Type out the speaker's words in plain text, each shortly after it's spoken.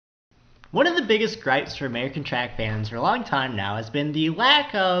One of the biggest gripes for American track fans for a long time now has been the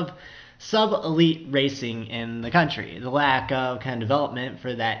lack of sub-elite racing in the country, the lack of kind of development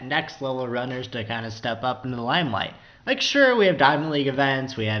for that next level runners to kind of step up into the limelight. Like, sure, we have Diamond League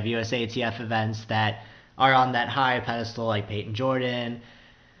events, we have USATF events that are on that high pedestal, like Peyton Jordan,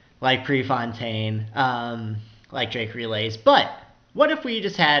 like Prefontaine, like Drake Relays, but what if we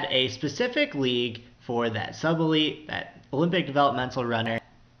just had a specific league for that sub-elite, that Olympic developmental runner?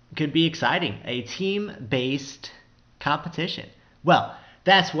 It could be exciting, a team-based competition. Well,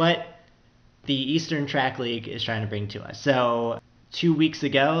 that's what the Eastern Track League is trying to bring to us. So 2 weeks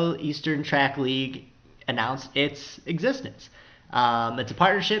ago, Eastern Track League announced its existence. It's a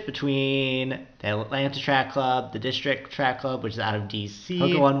partnership between the Atlanta Track Club, the District Track Club, which is out of DC,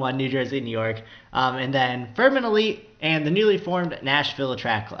 Hoka 1-1, New Jersey, New York, and then Furman Elite and the newly formed Nashville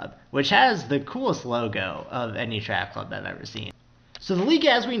Track Club, which has the coolest logo of any track club I've ever seen. So the league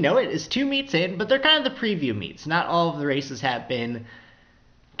as we know it is 2 meets in, but they're kind of the preview meets. Not all of the races have been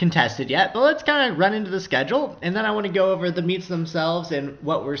contested yet, but let's kind of run into the schedule, and then I want to go over the meets themselves and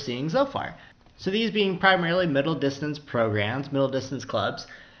what we're seeing so far. So these being primarily middle distance programs, middle distance clubs.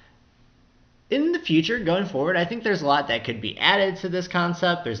 In the future, going forward, I think there's a lot that could be added to this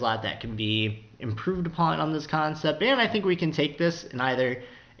concept. There's a lot that can be improved upon on this concept, and I think we can take this and either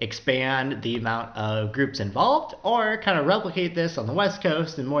expand the amount of groups involved or kind of replicate this on the West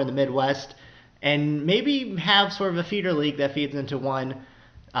Coast and more in the Midwest, and maybe have sort of a feeder league that feeds into one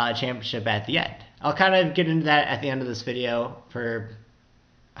championship at the end. I'll kind of get into that at the end of this video for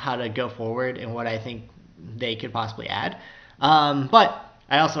how to go forward and what I think they could possibly add. But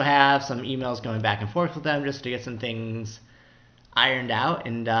I also have some emails going back and forth with them just to get some things ironed out,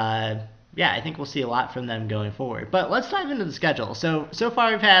 and yeah, I think we'll see a lot from them going forward. But let's dive into the schedule. So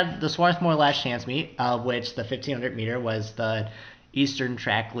far we've had the Swarthmore Last Chance meet, of which the 1500 meter was the Eastern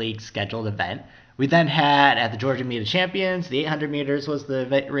Track League scheduled event. We then had at the Georgia Meet of Champions, the 800 meters was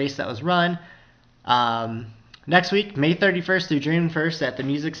the race that was run. Next week, May 31st through June 1st at the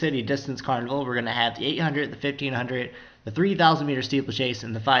Music City Distance Carnival, we're going to have the 800, the 1500, the 3,000 meter steeplechase,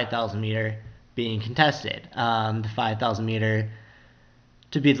 and the 5,000 meter being contested. The 5,000 meter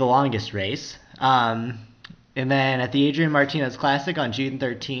to be the longest race. And then at the Adrian Martinez Classic on June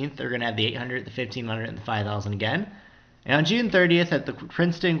 13th, they're going to have the 800, the 1500, and the 5,000 again. And on June 30th at the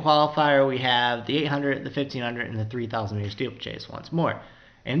Princeton Qualifier, we have the 800, the 1500, and the 3,000 meter steeplechase once more.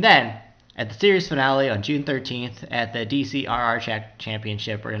 And then at the series finale on June 13th at the DC RR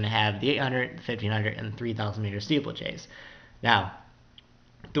Championship, we're going to have the 800, the 1500, and the 3,000 meter steeplechase. Now,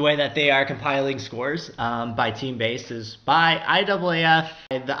 the way that they are compiling scores by team base is by IAAF,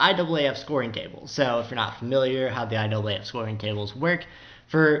 the IAAF scoring table. So if you're not familiar how the IAAF scoring tables work,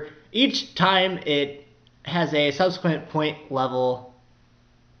 for each time it has a subsequent point level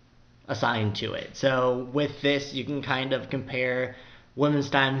assigned to it. So with this, you can kind of compare women's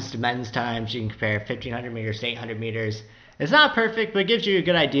times to men's times. You can compare 1500 meters to 800 meters. It's not perfect, but it gives you a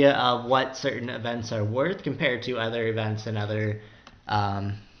good idea of what certain events are worth compared to other events and other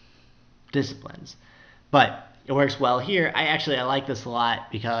disciplines. But it works well here. I like this a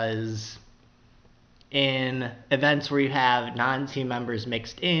lot because in events where you have non-team members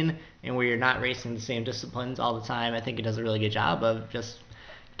mixed in and where you're not racing the same disciplines all the time, I think it does a really good job of just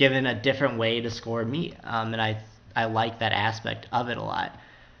giving a different way to score meet. And I like that aspect of it a lot.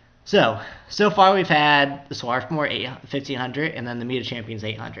 So far we've had the Swarthmore 1500 and then the Meet of Champions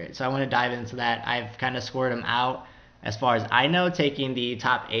 800. So I want to dive into that. I've kind of scored them out as far as I know, taking the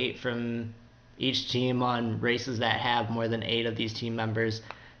top 8 from each team on races that have more than 8 of these team members,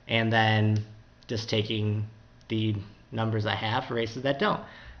 and then just taking the numbers I have for races that don't.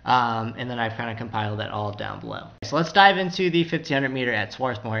 And then I've kind of compiled that all down below. So let's dive into the 1500 meter at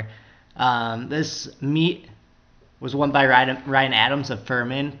Swarthmore. This meet was won by Ryan Adams of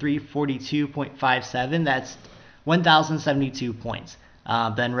Furman, 342.57. That's 1,072 points.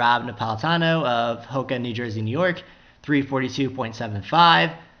 Then Rob Napolitano of Hoka, New Jersey, New York,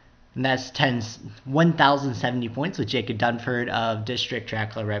 342.75. And that's 1,070 points, with Jacob Dunford of District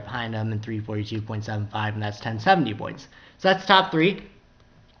Track Club right behind him, and 342.75, and that's 1,070 points. So that's top 3.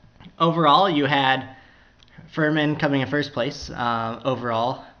 Overall, you had Furman coming in first place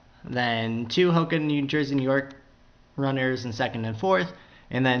overall, then 2 Hoka, New Jersey, New York runners in 2nd and 4th,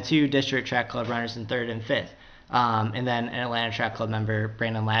 and then 2 District Track Club runners in 3rd and 5th. And then an Atlanta Track Club member,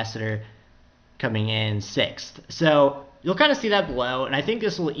 Brandon Lassiter, coming in 6th. So you'll kind of see that below, and I think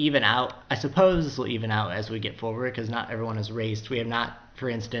this will even out. I suppose this will even out as we get forward because not everyone has raced. We have not, for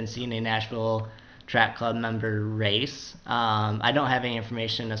instance, seen a Nashville Track Club member race. I don't have any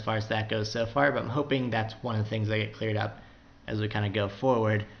information as far as that goes so far, but I'm hoping that's one of the things that get cleared up as we kind of go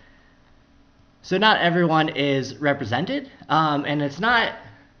forward. So not everyone is represented, and it's not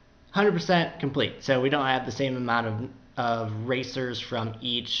 100% complete. So we don't have the same amount of racers from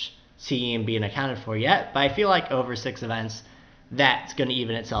each team being accounted for yet, but I feel like over 6 events, that's going to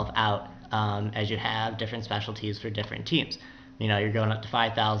even itself out, as you have different specialties for different teams. You know, you're going up to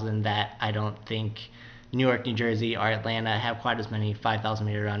 5,000 that I don't think New York, New Jersey, or Atlanta have quite as many 5,000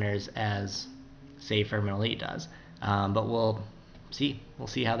 meter runners as, say, Furman Elite does. But we'll see. We'll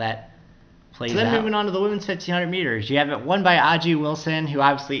see how that plays out. So then moving on to the women's 1,500 meters, you have it won by Aji Wilson, who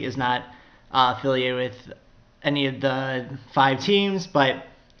obviously is not affiliated with any of the 5 teams, but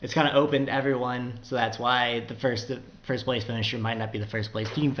it's kind of open to everyone, so that's why the first place finisher might not be the first place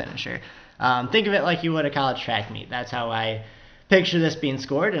team finisher. Think of it like you would a college track meet. That's how I picture this being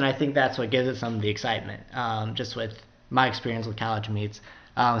scored, and I think that's what gives it some of the excitement, just with my experience with college meets.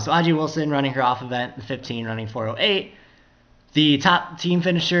 So Aji Wilson running her off event, the 15, running 4:08. The top team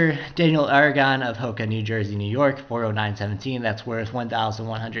finisher, Daniel Aragon of Hoka, New Jersey, New York, 4:09.17. That's worth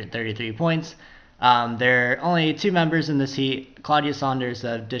 1,133 points. There are only 2 members in this heat. Claudia Saunders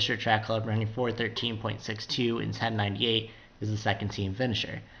of District Track Club running 4:13.62 and 10:98 is the second team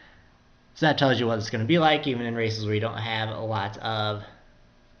finisher. So that tells you what it's going to be like, even in races where you don't have a lot of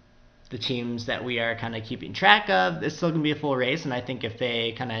the teams that we are kind of keeping track of. It's still going to be a full race, and I think if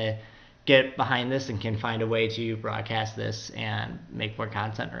they kind of get behind this and can find a way to broadcast this and make more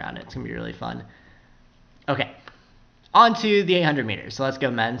content around it, it's going to be really fun. Okay, on to the 800 meters. So let's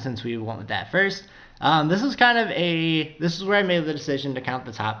go men, since we went with that first. This is where I made the decision to count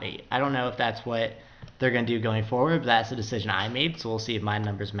the top 8. I don't know if that's what they're going to do going forward, but that's the decision I made, so we'll see if my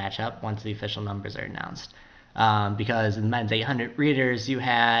numbers match up once the official numbers are announced. Because in the men's 800 meters, you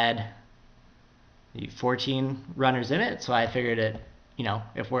had 14 runners in it, so I figured it, you know,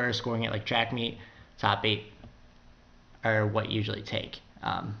 if we're scoring it like track meet, top 8 are what you usually take,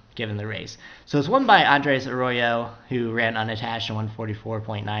 given the race. So it's won by Andres Arroyo, who ran unattached in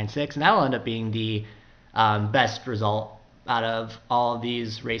 144.96, and that will end up being the best result out of all of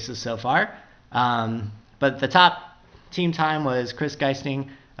these races so far. But the top team time was Chris Geisting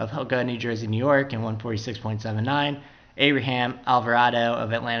of Hoka, New Jersey, New York in 146.79, Abraham Alvarado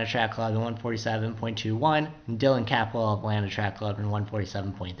of Atlanta Track Club in 147.21, and Dylan Capwell of Atlanta Track Club in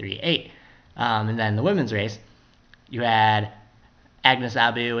 147.38. And then the women's race, you had Agnes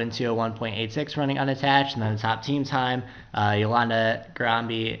Abu in 201.86 running unattached, and then the top team time, Yolanda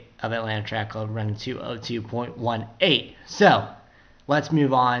Garambi of Atlanta Track Club running 202.18. So let's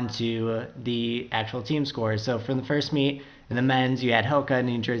move on to the actual team scores. So for the first meet, in the men's, you had Hoka,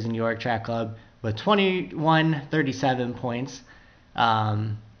 New Jersey, New York Track Club with 2137 points,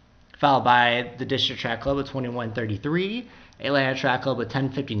 followed by the District Track Club with 2133, Atlanta Track Club with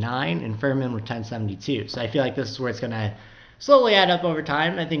 1059, and Furman with 1072. So I feel like this is where it's going to slowly add up over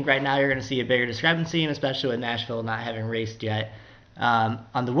time. I think right now you're going to see a bigger discrepancy, and especially with Nashville not having raced yet.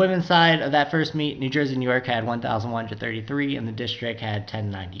 On the women's side of that first meet, New Jersey, New York had 1,133, and the District had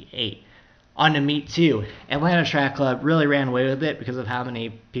 1098. On to meet 2, Atlanta Track Club really ran away with it because of how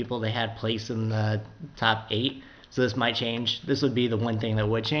many people they had placed in the top 8. So this might change. This would be the one thing that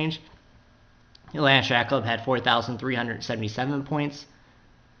would change. Atlanta Track Club had 4,377 points.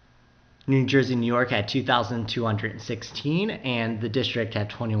 New Jersey, New York had 2,216, and the District had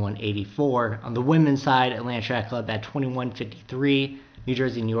 2,184. On the women's side, Atlanta Track Club had 2,153. New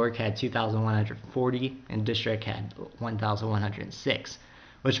Jersey, New York had 2,140, and District had 1,106.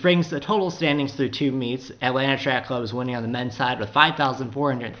 Which brings the total standings through 2 meets. Atlanta Track Club is winning on the men's side with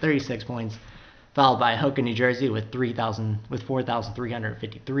 5,436 points, followed by Hoka, New Jersey with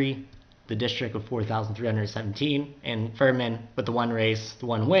 4,353, the District with 4,317, and Furman with the one race, the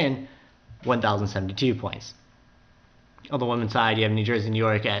one win, 1,072 points. On the women's side, you have New Jersey, New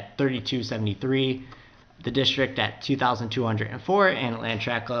York at 3,273, the District at 2,204, and Atlanta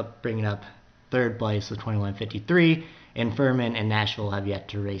Track Club bringing up 3rd place with 2,153. And Furman and Nashville have yet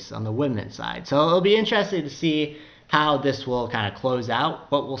to race on the women's side. So it'll be interesting to see how this will kind of close out,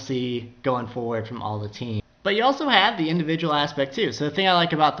 what we'll see going forward from all the teams. But you also have the individual aspect too. So the thing I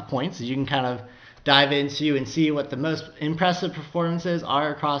like about the points is you can kind of dive into and see what the most impressive performances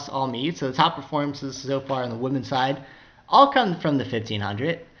are across all meets. So the top performances so far on the women's side all come from the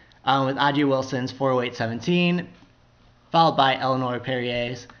 1,500, with Aji Wilson's 4:08.17, followed by Eleanor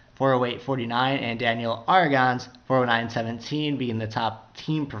Perrier's 4:08.49, and Daniel Aragon's 4:09.17 being the top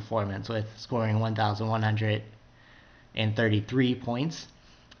team performance with scoring 1,133 points.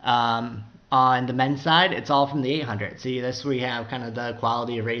 On the men's side, it's all from the 800. See, this is where you have kind of the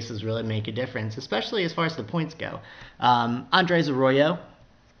quality of races really make a difference, especially as far as the points go. Andres Arroyo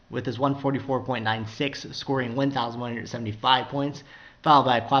with his 144.96 scoring 1,175 points, followed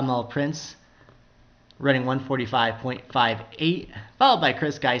by Kwamel Prince running 145.58, followed by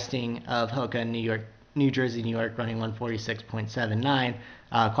Chris Geisting of Hoka, New Jersey, New York, running 146.79.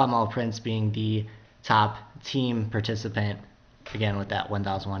 Kwamala Prince being the top team participant, again with that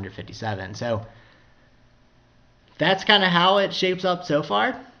 1,157. So that's kind of how it shapes up so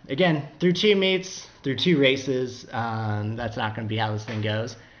far. Again, through team meets, through 2 races, that's not going to be how this thing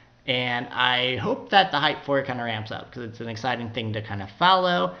goes. And I hope that the hype for it kind of ramps up, because it's an exciting thing to kind of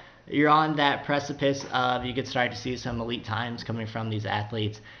follow. You're on that precipice of, you could start to see some elite times coming from these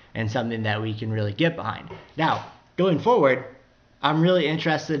athletes, and something that we can really get behind. Now, going forward, I'm really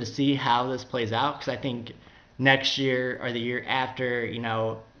interested to see how this plays out, because I think next year or the year after, you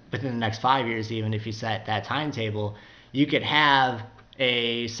know, within the next 5 years, even if you set that timetable, you could have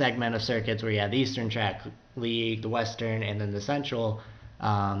a segment of circuits where you have the Eastern Track League, the Western, and then the Central,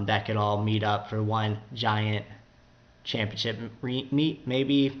 that could all meet up for one giant championship meet,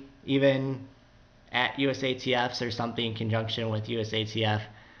 maybe even at USATFs or something in conjunction with USATF.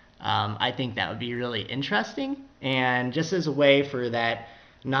 I think that would be really interesting, and just as a way for that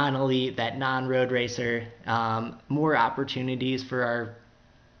non-elite, that non-road racer, more opportunities for our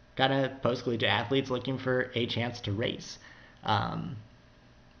kind of post-collegiate athletes looking for a chance to race.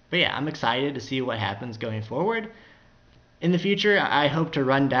 But yeah, I'm excited to see what happens going forward. In the future, I hope to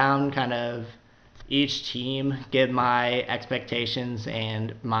run down kind of each team, give my expectations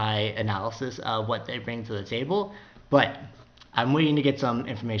and my analysis of what they bring to the table. But I'm waiting to get some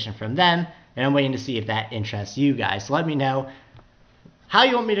information from them, and I'm waiting to see if that interests you guys. So let me know how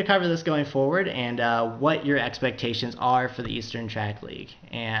you want me to cover this going forward, and what your expectations are for the Eastern Track League.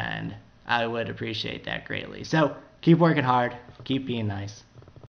 And I would appreciate that greatly. So keep working hard, keep being nice.